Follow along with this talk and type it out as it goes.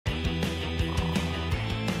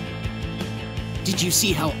Did you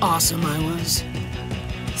see how awesome I was?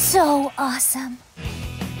 So awesome.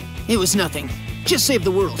 It was nothing. Just saved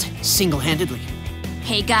the world, single-handedly.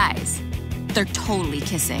 Hey guys, they're totally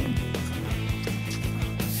kissing.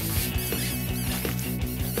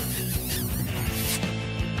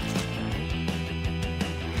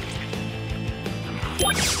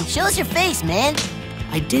 Show us your face, man.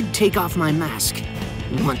 I did take off my mask.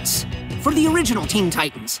 Once. For the original Teen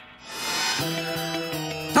Titans.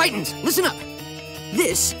 Titans, listen up.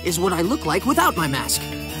 This is what I look like without my mask.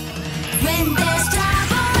 When there's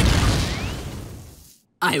trouble,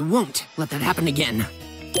 I won't let that happen again.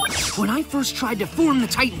 When I first tried to form the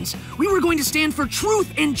Titans, we were going to stand for truth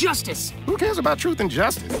and justice. Who cares about truth and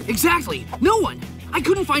justice? Exactly. No one. I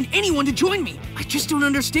couldn't find anyone to join me. I just don't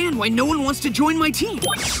understand why no one wants to join my team.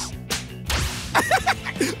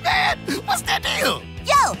 Man, what's that deal?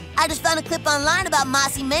 Yo, I just found a clip online about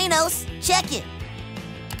Mossy Manos. Check it.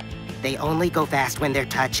 They only go fast when they're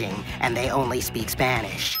touching, and they only speak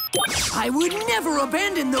Spanish. I would never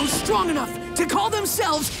abandon those strong enough to call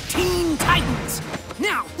themselves Teen Titans.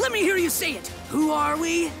 Now, let me hear you say it. Who are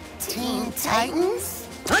we? Teen Titans?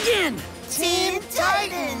 Again! Teen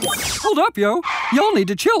Titans! Hold up, yo. Y'all need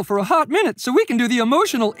to chill for a hot minute so we can do the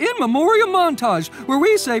emotional in memoriam montage where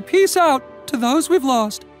we say peace out to those we've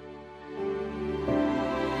lost.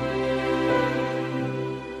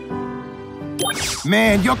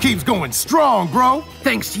 Man, your keeps going strong, bro.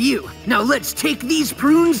 Thanks to you. Now let's take these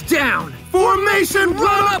prunes down. Formation,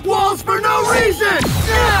 run up walls for no reason!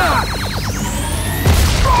 Yeah!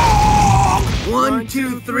 1,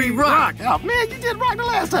 2, 3, rock! Oh, man, you did rock the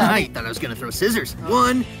last time. I thought I was gonna throw scissors.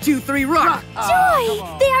 1, 2, 3, rock!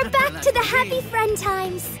 Joy! They are back to the happy friend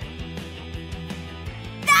times.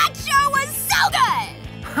 That show was so good!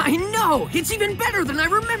 I know! It's even better than I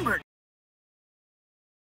remembered!